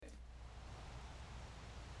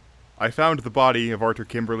I found the body of Arthur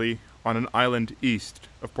Kimberly on an island east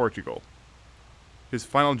of Portugal. His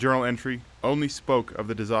final journal entry only spoke of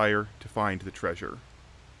the desire to find the treasure.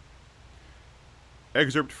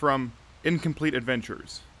 Excerpt from Incomplete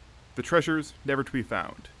Adventures, The Treasures Never to be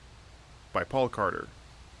Found, by Paul Carter.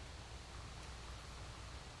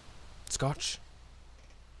 Scotch?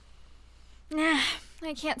 Nah,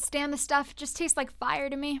 I can't stand the stuff. It just tastes like fire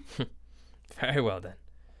to me. Very well then.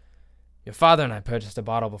 Your father and I purchased a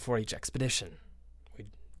bottle before each expedition.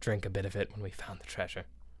 We'd drink a bit of it when we found the treasure.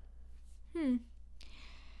 And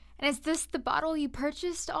is this the bottle you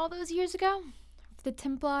purchased all those years ago? For the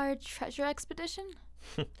Templar treasure expedition?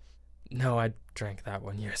 No, I drank that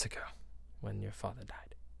one years ago, when your father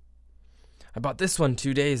died. I bought this one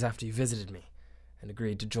 2 days after you visited me, and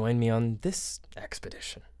agreed to join me on this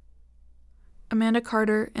expedition. Amanda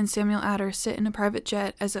Carter and Samuel Adder sit in a private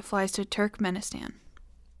jet as it flies to Turkmenistan.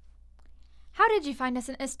 How did you find us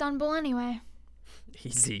in Istanbul anyway?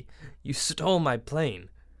 Easy. You stole my plane.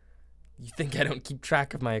 You think I don't keep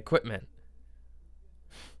track of my equipment?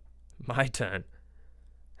 My turn.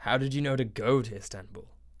 How did you know to go to Istanbul?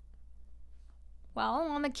 Well,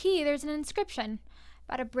 on the quay there's an inscription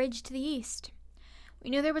about a bridge to the east. We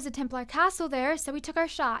knew there was a Templar castle there, so we took our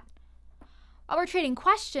shot. While we're trading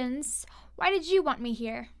questions, why did you want me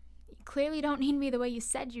here? You clearly don't need me the way you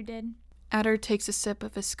said you did. Adder takes a sip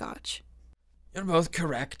of his scotch. You're both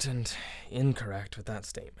correct and incorrect with that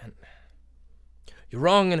statement. You're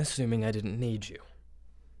wrong in assuming I didn't need you.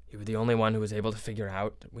 You were the only one who was able to figure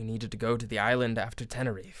out that we needed to go to the island after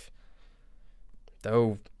Tenerife.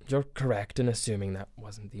 Though you're correct in assuming that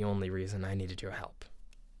wasn't the only reason I needed your help.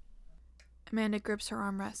 Amanda grips her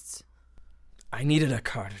armrests. I needed a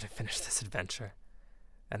Carter to finish this adventure,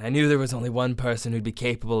 and I knew there was only one person who'd be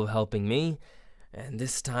capable of helping me, and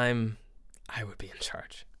this time I would be in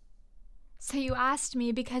charge. So you asked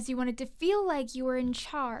me because you wanted to feel like you were in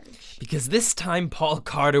charge. Because this time Paul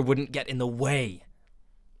Carter wouldn't get in the way.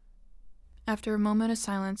 After a moment of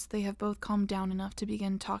silence, they have both calmed down enough to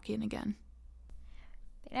begin talking again.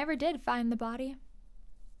 They never did find the body.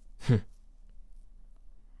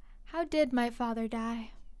 How did my father die?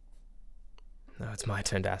 Now it's my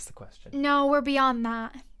turn to ask the question. No, we're beyond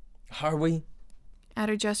that. Are we?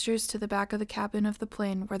 Adder gestures to the back of the cabin of the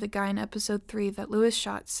plane where the guy in episode 3 that Lewis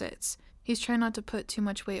shot sits. He's trying not to put too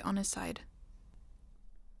much weight on his side.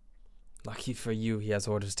 Lucky for you, he has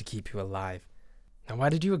orders to keep you alive. Now why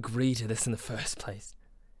did you agree to this in the first place?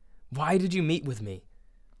 Why did you meet with me?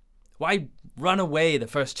 Why run away the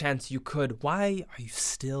first chance you could? Why are you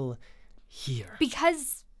still here?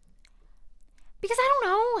 Because I don't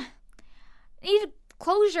know. I needed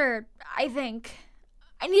closure, I think.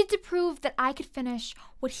 I needed to prove that I could finish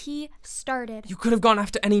what he started. You could have gone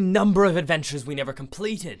after any number of adventures we never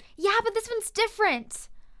completed. Yeah, but this one's different.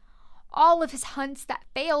 All of his hunts that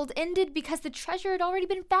failed ended because the treasure had already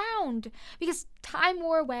been found. Because time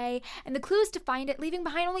wore away and the clues to find it, leaving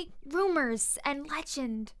behind only rumors and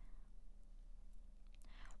legend.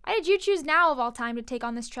 Why did you choose now of all time to take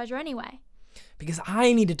on this treasure anyway? Because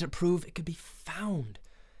I needed to prove it could be found.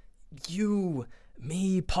 You,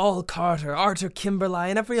 me, Paul Carter, Arthur Kimberly,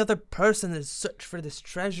 and every other person that has searched for this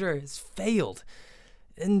treasure has failed.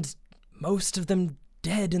 And most of them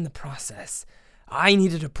dead in the process. I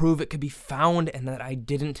needed to prove it could be found and that I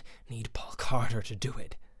didn't need Paul Carter to do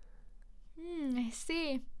it. I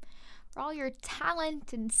see. For all your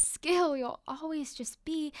talent and skill, you'll always just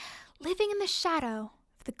be living in the shadow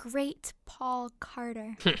of the great Paul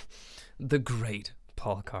Carter. The great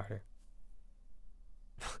Paul Carter.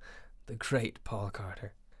 The great Paul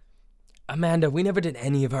Carter. Amanda, we never did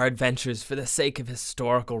any of our adventures for the sake of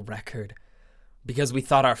historical record, because we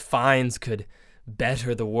thought our finds could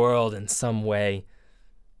better the world in some way.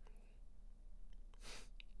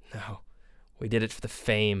 No, we did it for the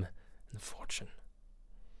fame and the fortune.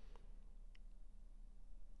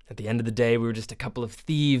 At the end of the day, we were just a couple of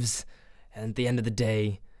thieves, and at the end of the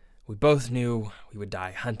day, we both knew we would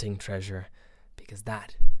die hunting treasure, because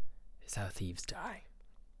that is how thieves die.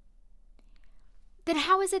 Then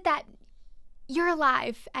how is it that you're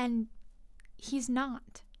alive and he's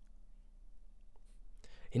not?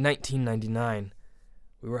 In 1999,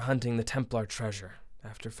 we were hunting the Templar treasure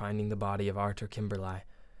after finding the body of Arthur Kimberly.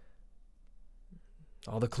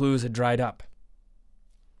 All the clues had dried up.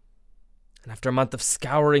 And after a month of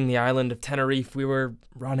scouring the island of Tenerife, we were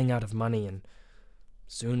running out of money, and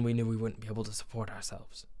soon we knew we wouldn't be able to support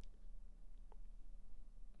ourselves.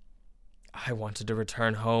 I wanted to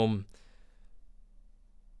return home.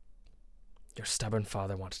 Your stubborn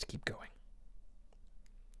father wanted to keep going.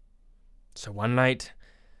 So one night,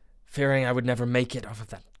 fearing I would never make it off of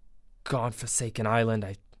that godforsaken island,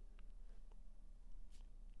 I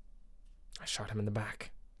I shot him in the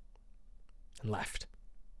back and left.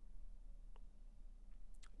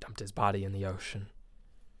 Dumped his body in the ocean,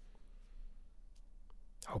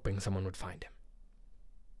 hoping someone would find him.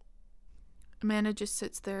 Amanda just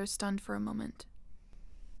sits there, stunned for a moment.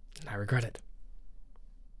 And I regret it.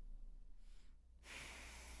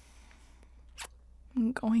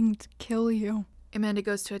 I'm going to kill you. Amanda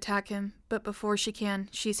goes to attack him, but before she can,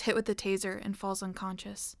 she's hit with the taser and falls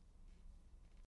unconscious.